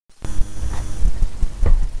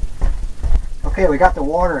Okay, we got the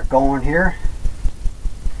water going here.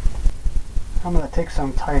 I'm going to take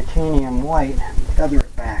some titanium white and feather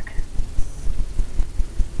it back.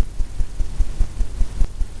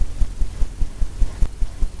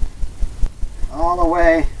 All the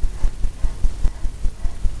way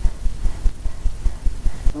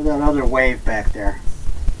to that other wave back there.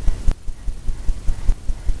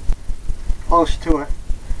 Close to it.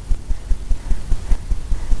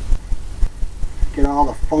 Get all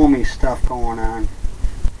the foamy stuff going on.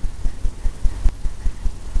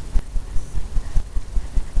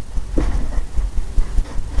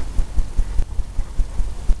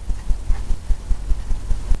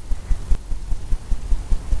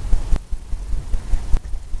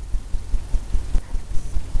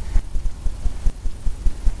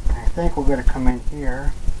 I think we're going to come in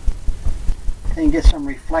here and get some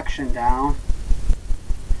reflection down.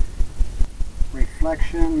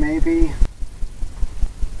 Reflection, maybe.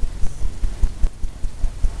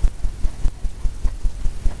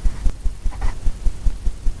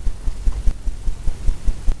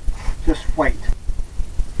 Just white.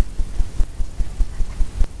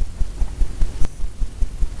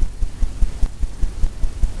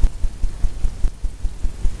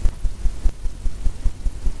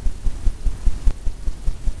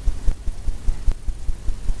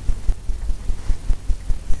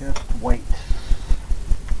 Just white.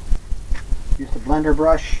 Use the blender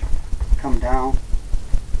brush, come down,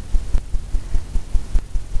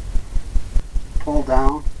 pull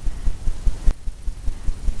down.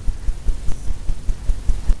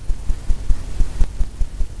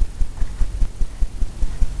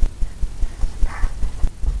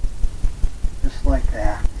 Just like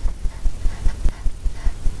that.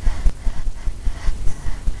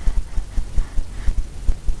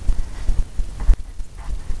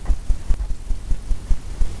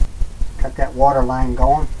 Got that water line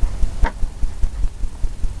going.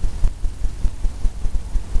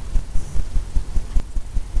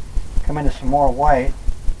 Come into some more white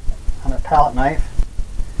on a palette knife.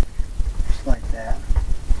 Just like that.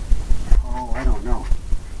 Oh, I don't know.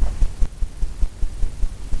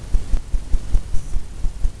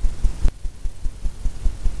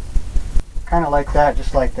 Kind of like that,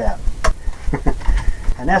 just like that.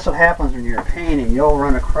 And that's what happens when you're painting. You'll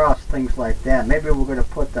run across things like that. Maybe we're going to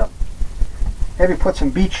put some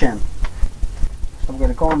beach in. So we're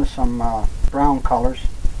going to go into some brown colors.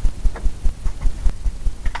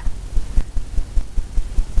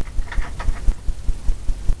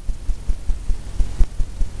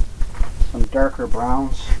 Some darker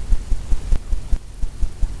browns.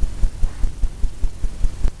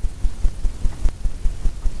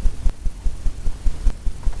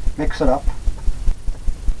 Mix it up.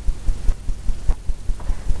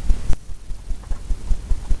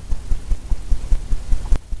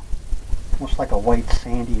 Almost like a white,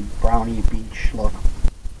 sandy, browny beach look.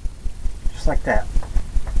 Just like that.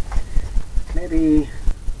 Maybe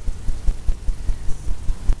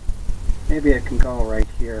it can go right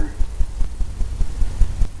here.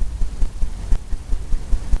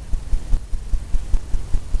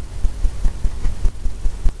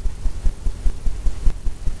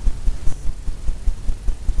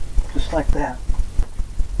 Just like that.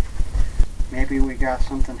 Maybe we got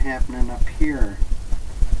something happening up here.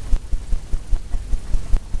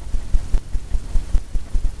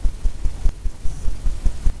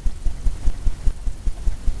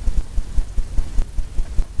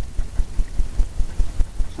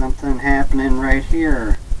 Something happening right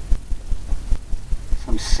here.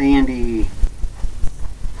 Some sandy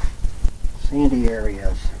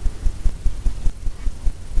areas.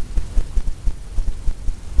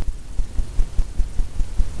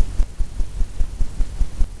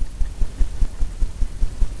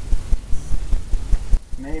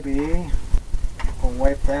 Maybe we'll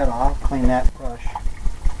wipe that off, clean that brush.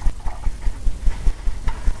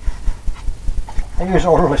 I use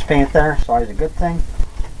odorless paint there, so it's a good thing.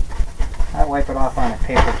 I wipe it off on a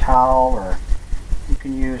paper towel, or you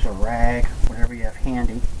can use a rag, whatever you have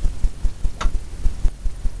handy. I'm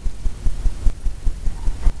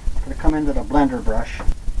going to come into the blender brush,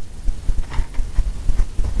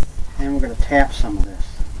 and we're going to tap some of this.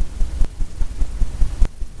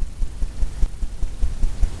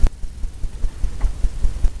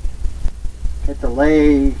 Get the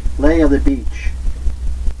lay of the beach.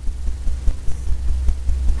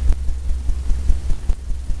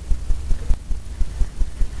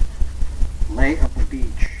 Lay of the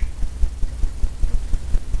beach.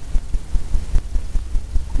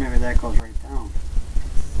 Maybe that goes right down.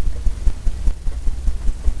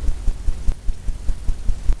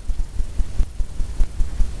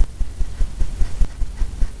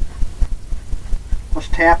 was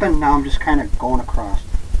tapping, now I'm just kind of going across.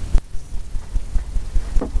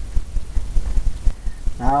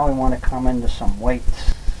 Now we want to come into some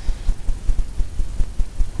weights.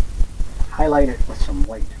 Highlight it with some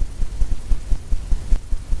weight.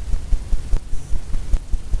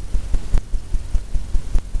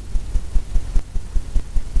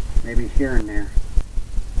 Maybe here and there.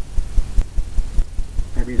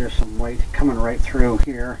 Maybe there's some weight coming right through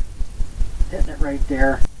here. Hitting it right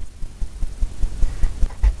there.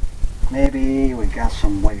 Maybe we got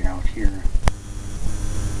some weight out here.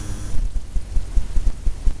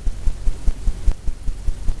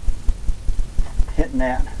 Hitting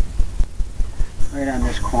that right on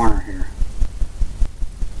this corner here.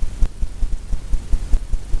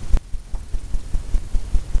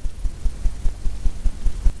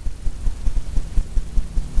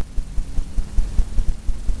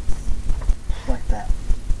 Just like that.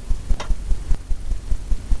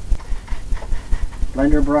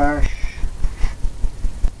 Blender brush.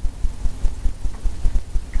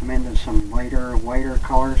 Come into some whiter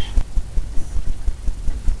colors.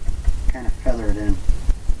 Kind of feather it in.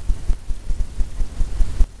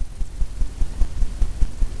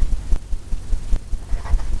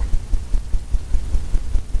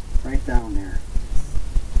 Right down there.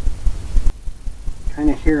 Kind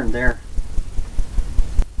of here and there.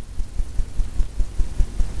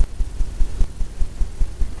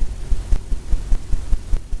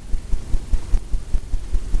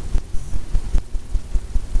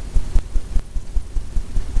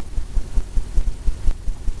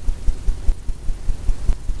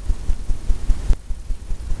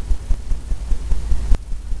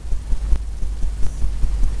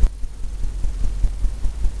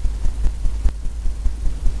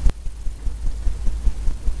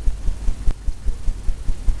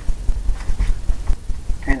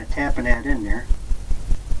 Tapping that in there.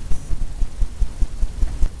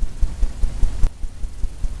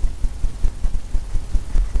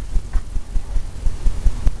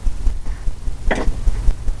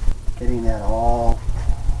 Getting that all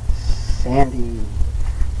sandy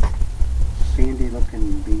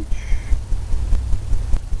looking beach.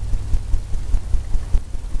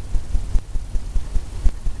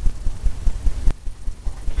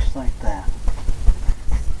 Just like that.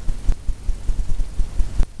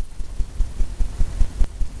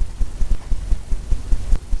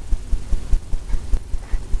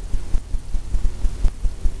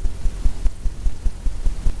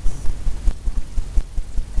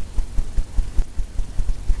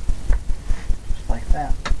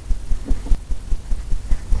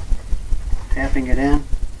 Tapping it in.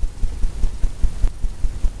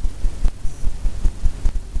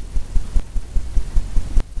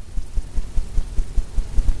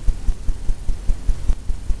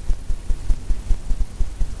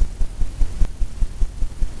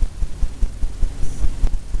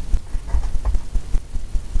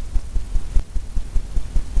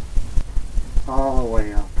 All the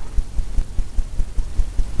way up.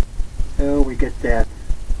 So we get that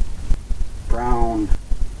brown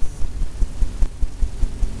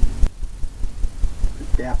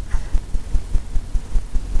depth.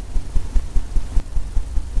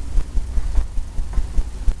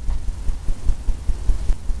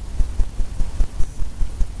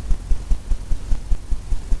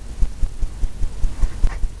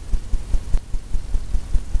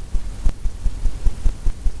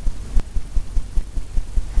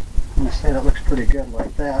 I'm going to say that looks pretty good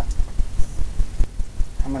like that.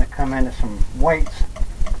 I'm going to come into some whites.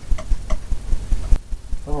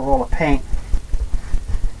 A little roll of paint.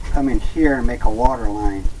 Come in here and make a water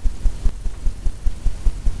line.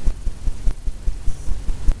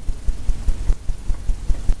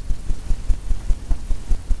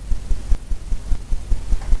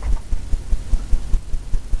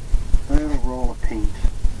 Little roll of paint.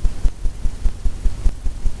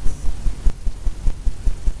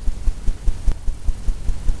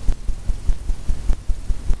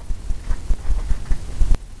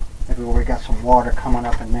 Maybe we got some water coming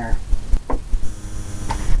up in there.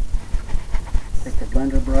 Take the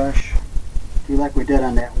blender brush, do like we did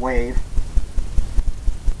on that wave.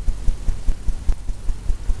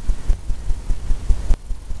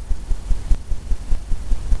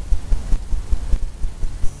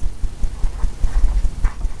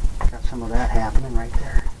 Got some of that happening right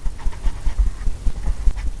there.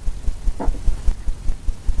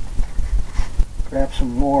 Grab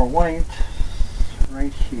some more white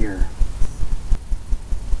right here.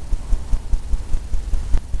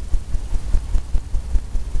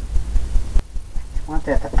 Want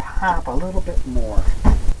that to pop a little bit more.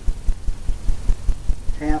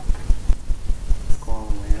 Tap, go all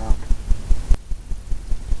the way up.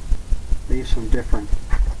 see some different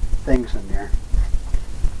things in there.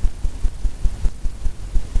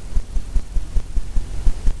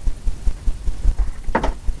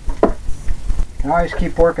 You can always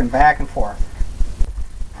keep working back and forth.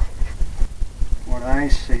 What I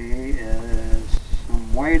see is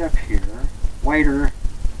some white up here, whiter,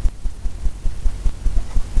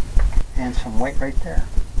 and some white right there.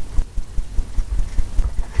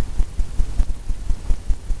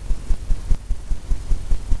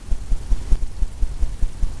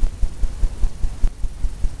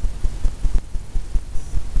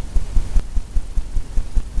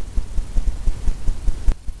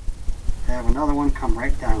 Have another one come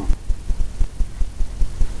right down,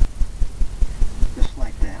 just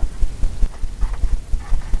like that.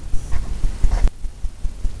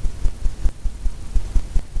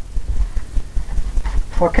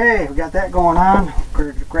 Okay, we got that going on. We're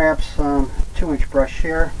going to grab some 2-inch brush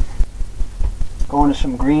here, go into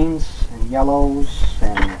some greens and yellows,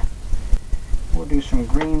 and we'll do some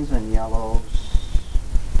greens and yellows.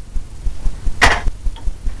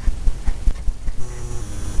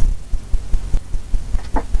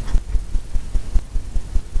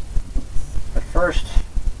 First,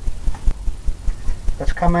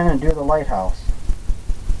 let's come in and do the lighthouse.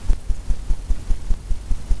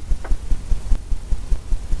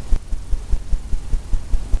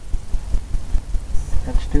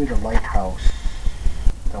 Let's do the lighthouse.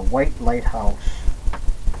 The white lighthouse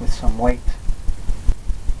with some white.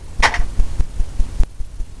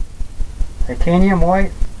 Titanium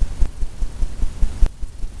white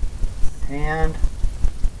and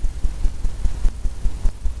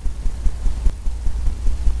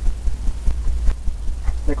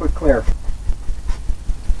liquid clear.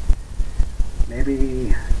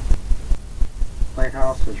 Maybe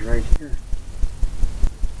lighthouse is right here.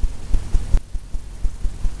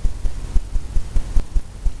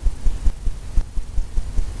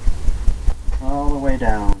 All the way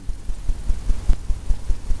down.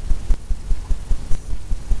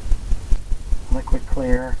 Liquid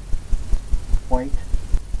clear, white.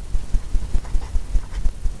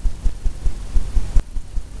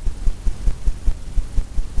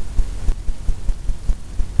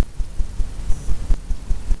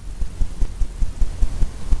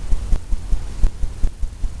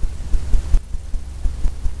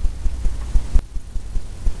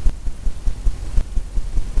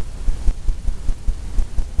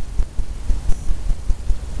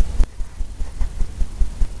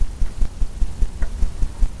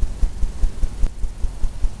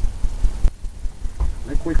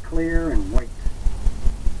 Liquid clear and white.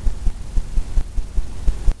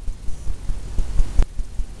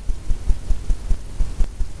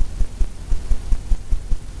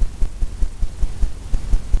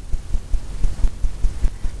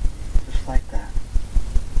 Just like that.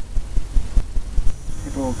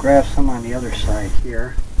 Maybe we'll grab some on the other side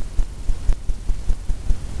here.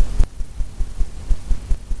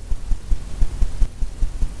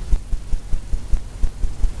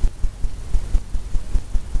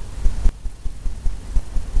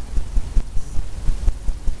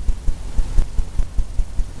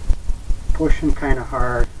 Pushing kind of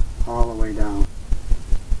hard all the way down.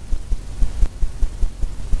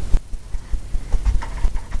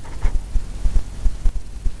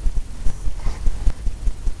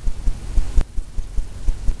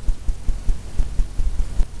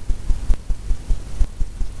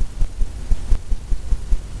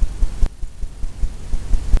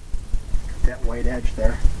 That white edge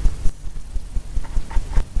there.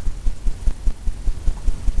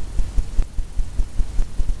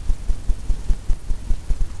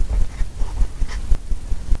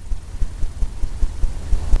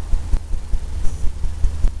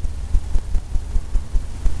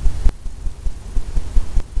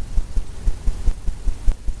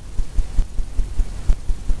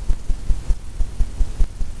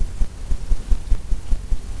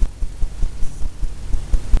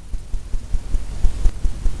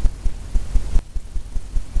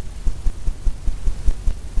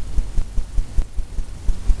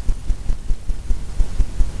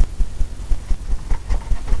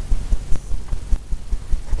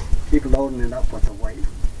 Keep loading it up with the white.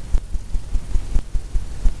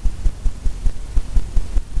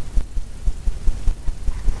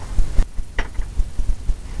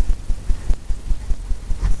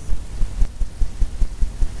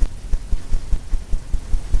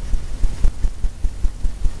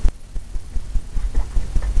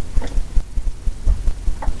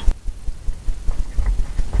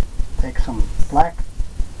 Take some black,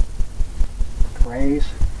 grays,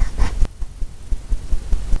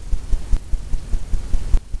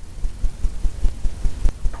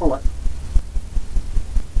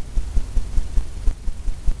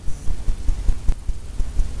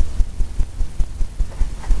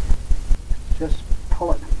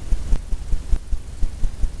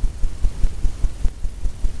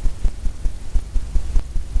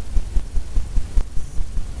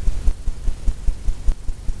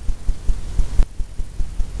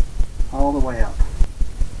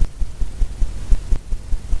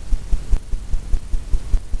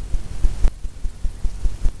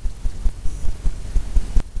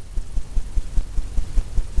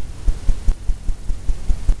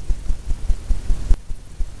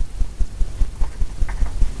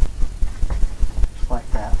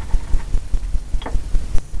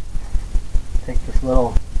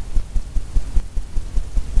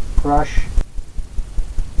 brush.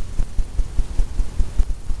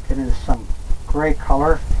 Get into some gray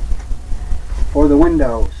color for the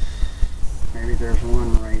windows. Maybe there's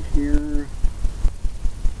one right here.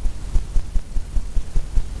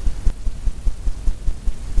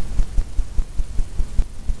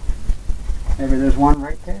 Maybe there's one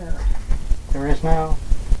right there. There is now.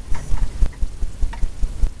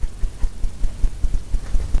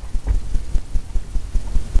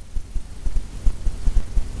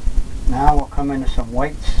 Now we'll come into some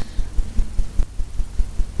whites.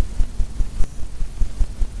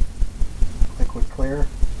 Liquid clear.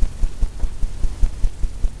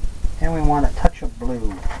 And we want a touch of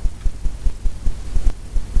blue.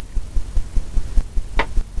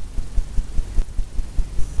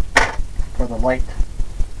 For the light.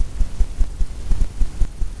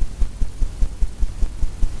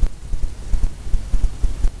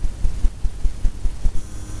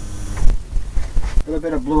 A little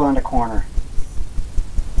bit of blue on the corner.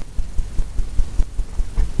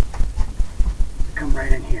 Come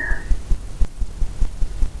right in here.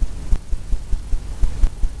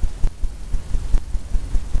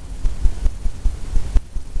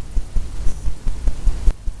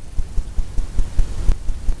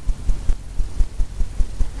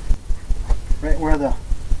 Right where the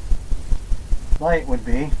light would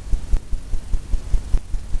be.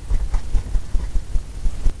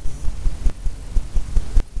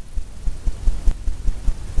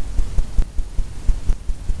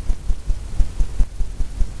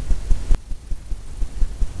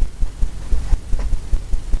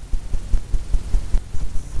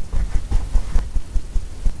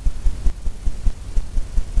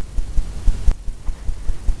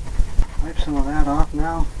 Wipe some of that off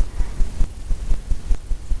now.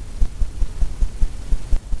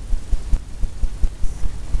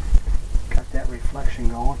 Got that reflection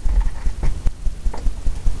going.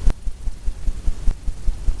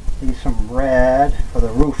 Need some red for the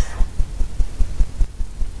roof.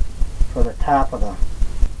 For the top of the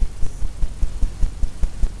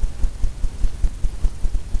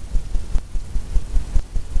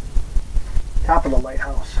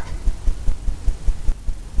lighthouse.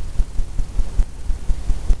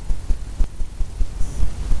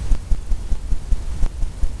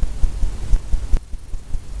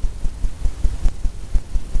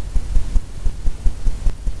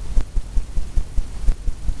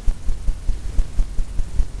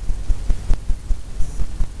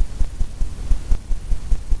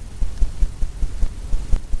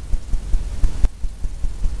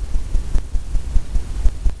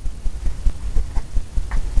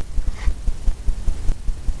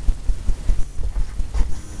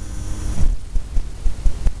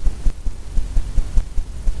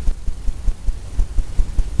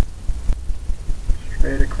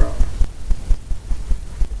 Straight across.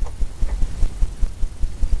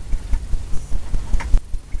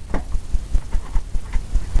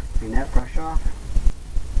 Clean that brush off.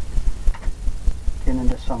 Get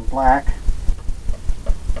into some black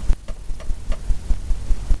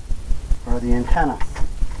for the antenna.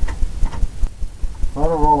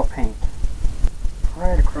 Load a roll of paint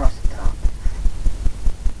right across the top.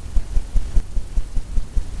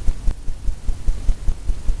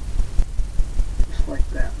 Like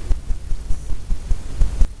that.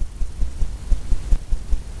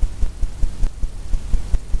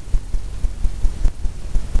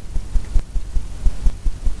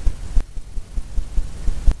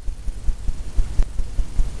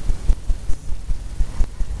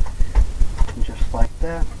 And just like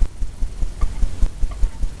that.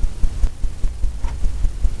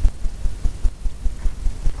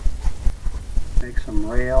 Make some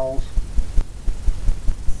rails.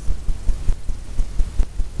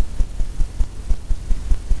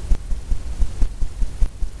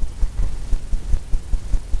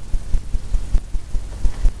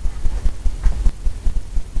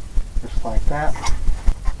 Like that.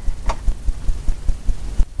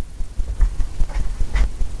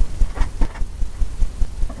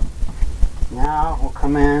 Now we'll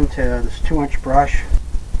come into this 2-inch brush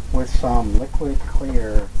with some liquid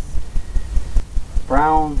clear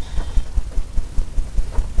browns,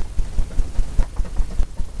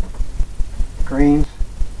 greens,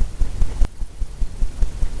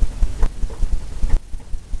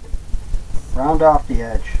 round off the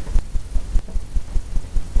edge.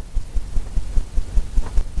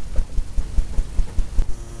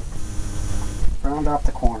 Round off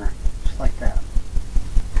the corner, just like that.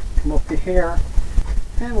 Come up to here,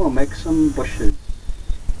 and we'll make some bushes.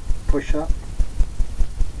 Push up.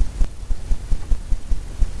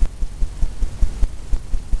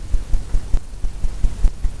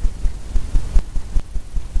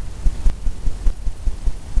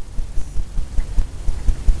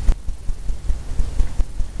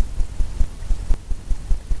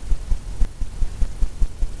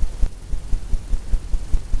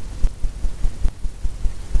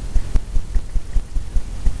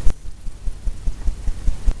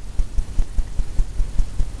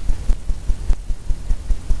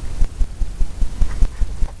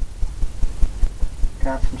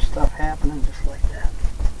 Got some stuff happening just like that.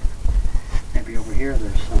 Maybe over here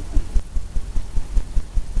there's something.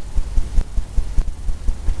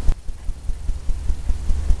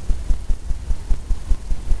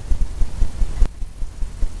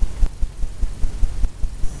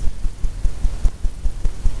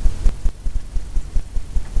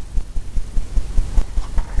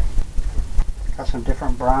 Got some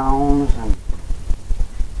different browns and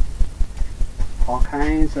all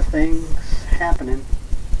kinds of things happening.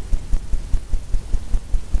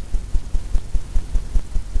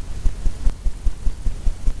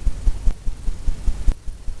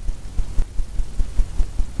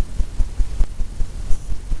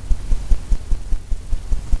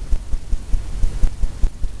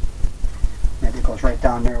 Maybe it goes right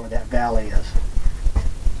down there where that valley is.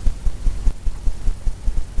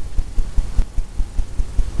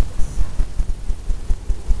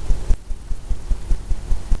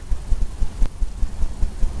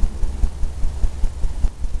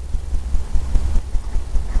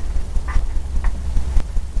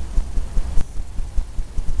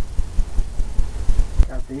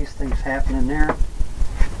 These things happening there.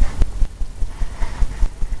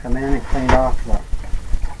 Come in and clean off the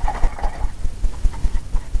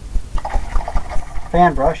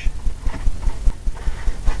fan brush.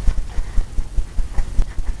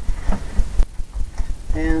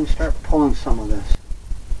 And start pulling some of this.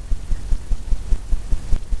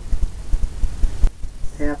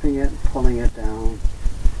 Tapping it and pulling it down.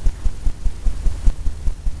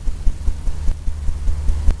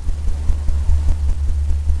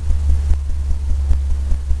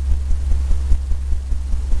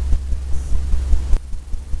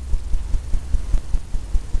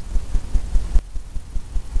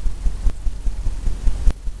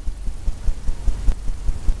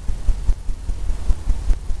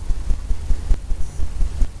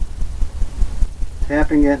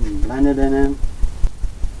 Tapping it and blending it in.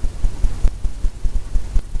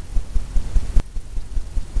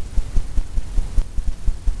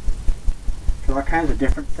 So all kinds of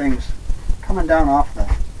different things coming down off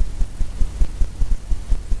that.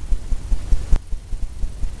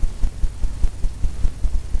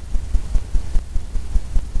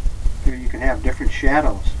 Here you can have different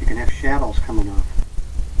shadows. You can have shadows coming off.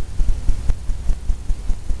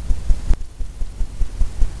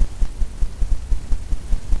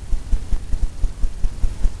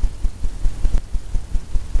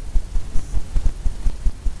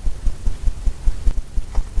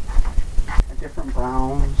 Different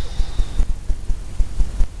browns.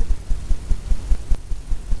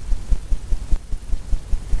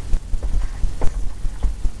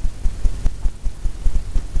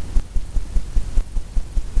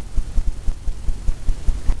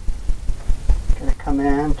 Gonna come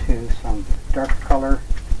in to some dark color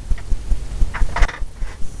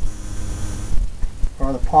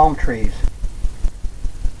for the palm trees.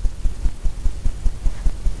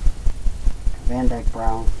 Van Dyke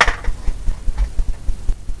brown.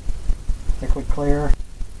 Liquid clear,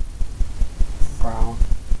 brown.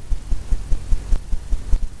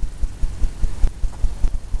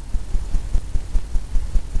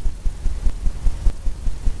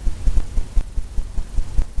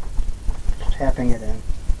 Just tapping it in.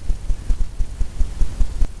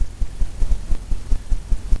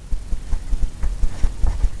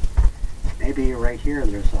 Maybe right here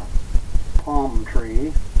there's a palm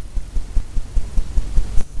tree.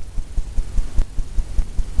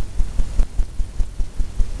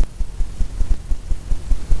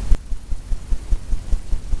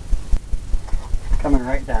 Coming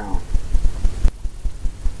right down.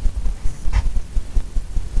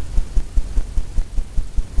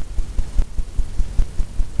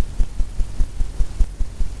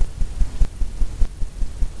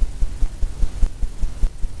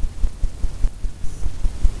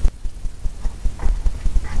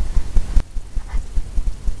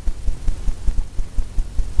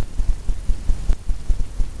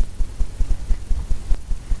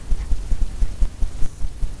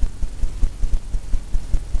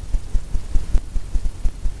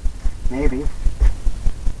 Maybe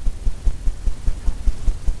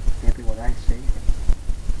what I see.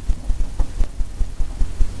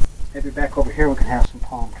 Maybe back over here we can have some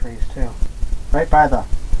palm trees too. Right by the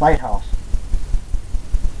lighthouse.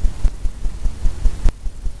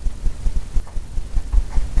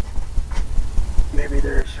 Maybe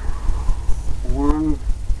there's one.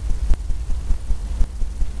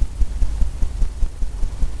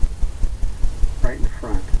 Right in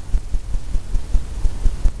front.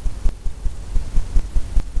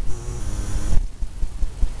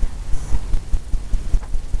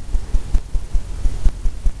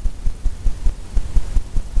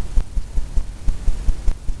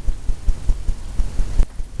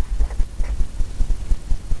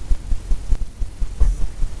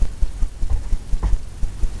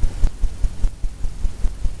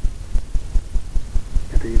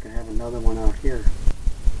 Maybe you can have another one out here.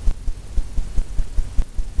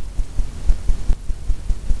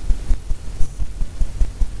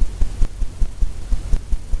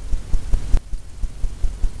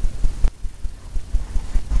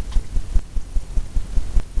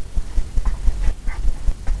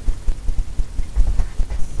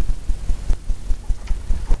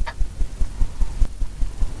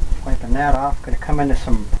 Wiping that off, going to come into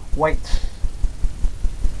some whites.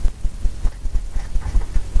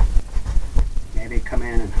 Maybe come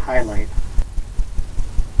in and highlight.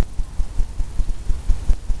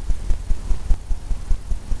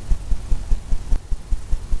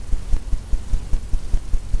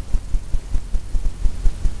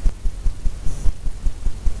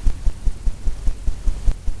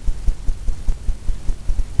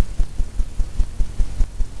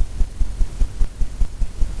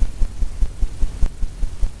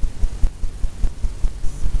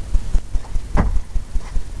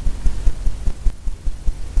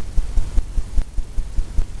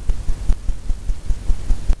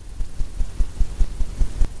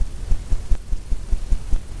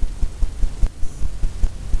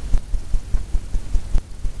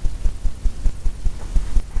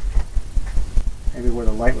 Maybe where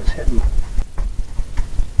the light was hitting.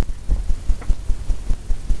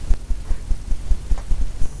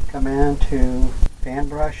 Come in to fan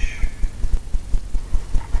brush.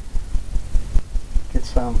 Get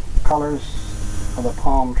some colors of the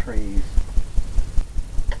palm trees.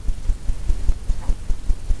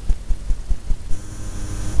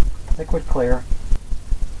 Liquid clear.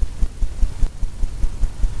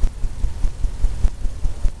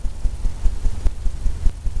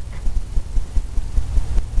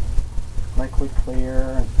 Liquid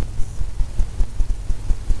clear.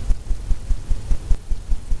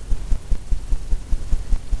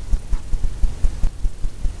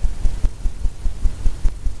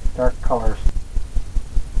 Dark colors.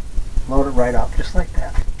 Load it right up, just like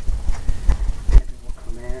that. Maybe we'll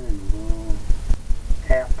come in and we'll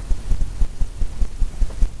tap.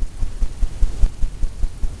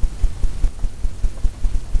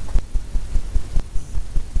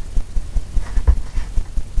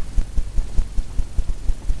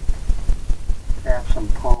 Tap some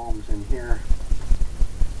palms in here.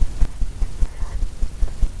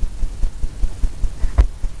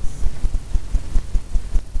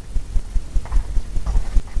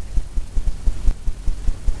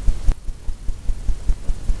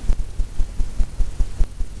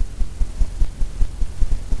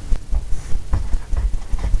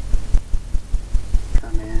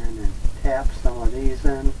 Come in and tap some of these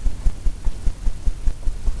in.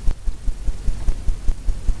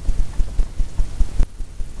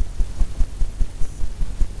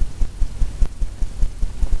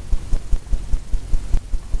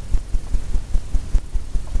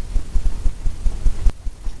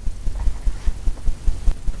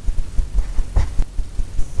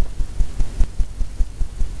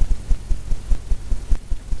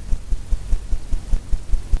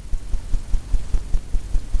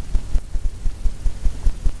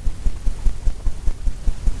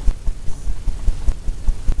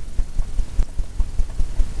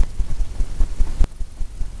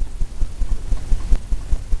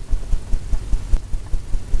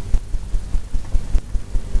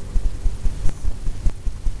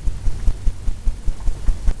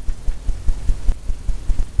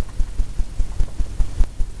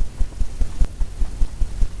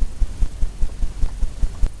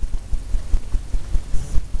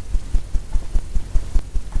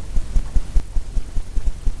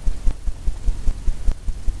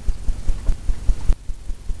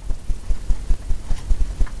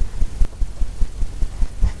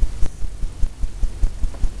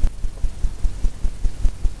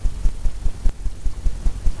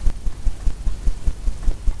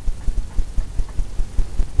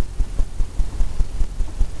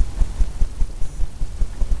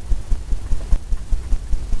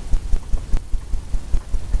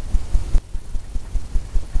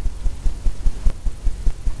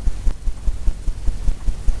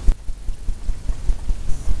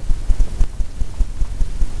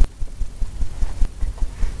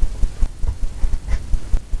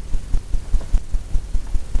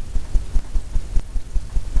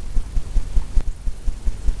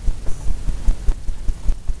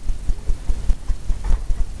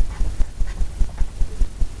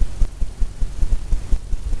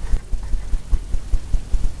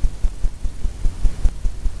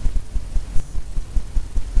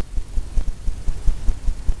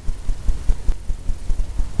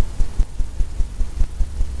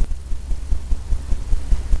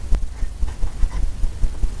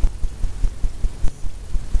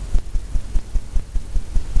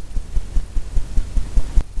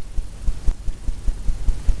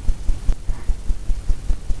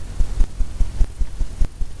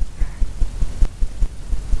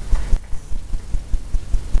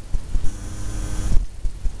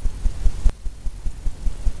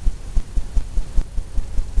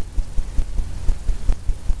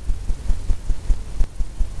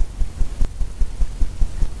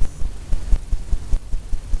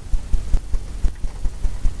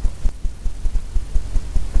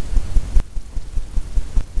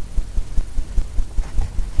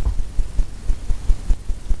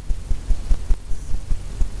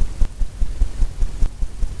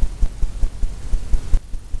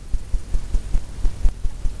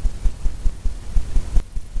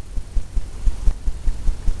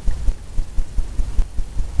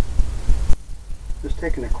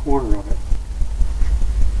 taking the corner of it,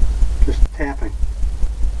 just tapping.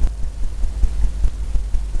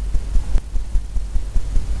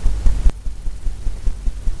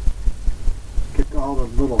 Get all the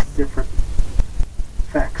little different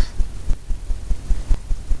effects.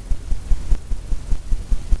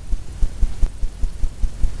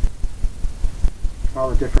 All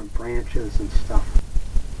the different branches and stuff.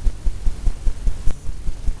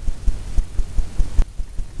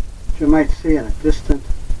 You might see in a distant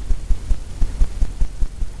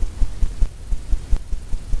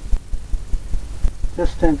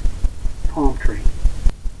palm tree.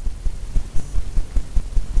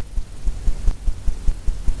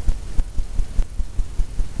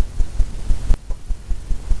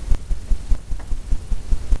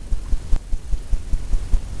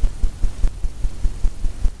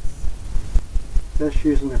 Just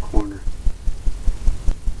using the corner.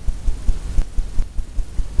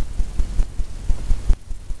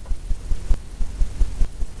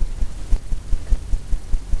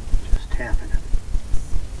 Just tapping it.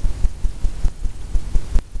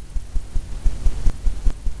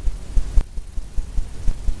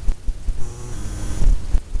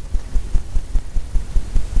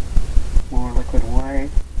 More liquid white.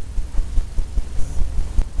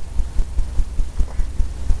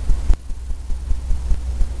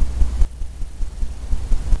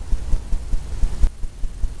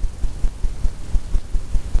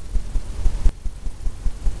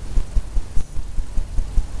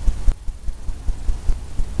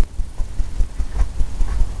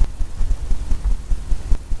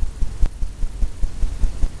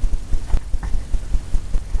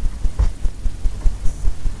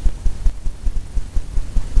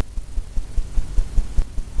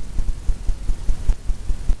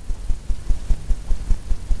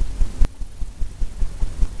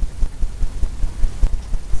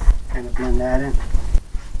 Kind of blend that in.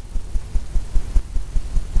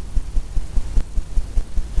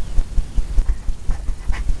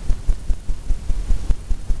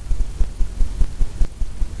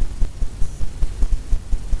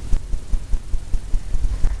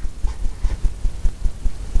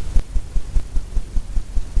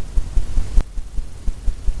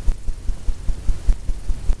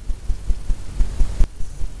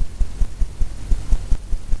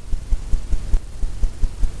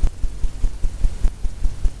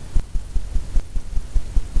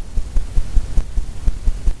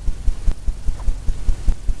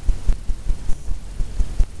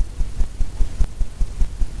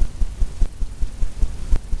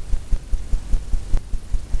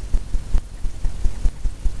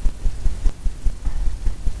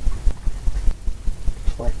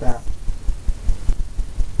 Like that.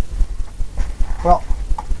 Well,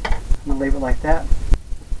 I'm going to leave it like that.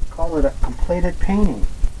 Call it a completed painting.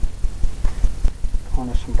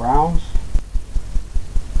 Going to some browns.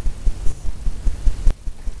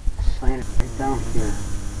 Sign it right down here.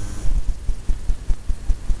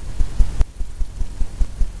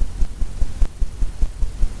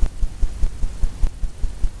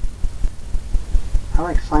 I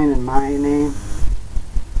like signing my name,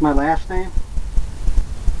 my last name.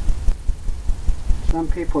 Some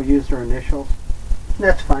people use their initials.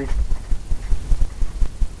 That's fine.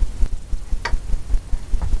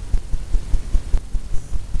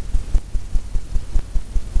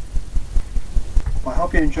 Well, I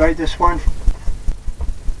hope you enjoyed this one.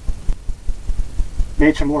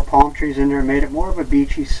 Made some more palm trees in there. Made it more of a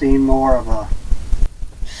beachy scene, more of a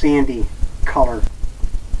sandy color.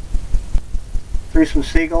 Threw some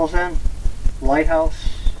seagulls in.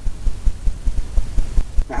 Lighthouse.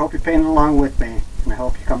 I hope you're painting along with me, and I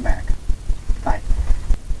hope you come back.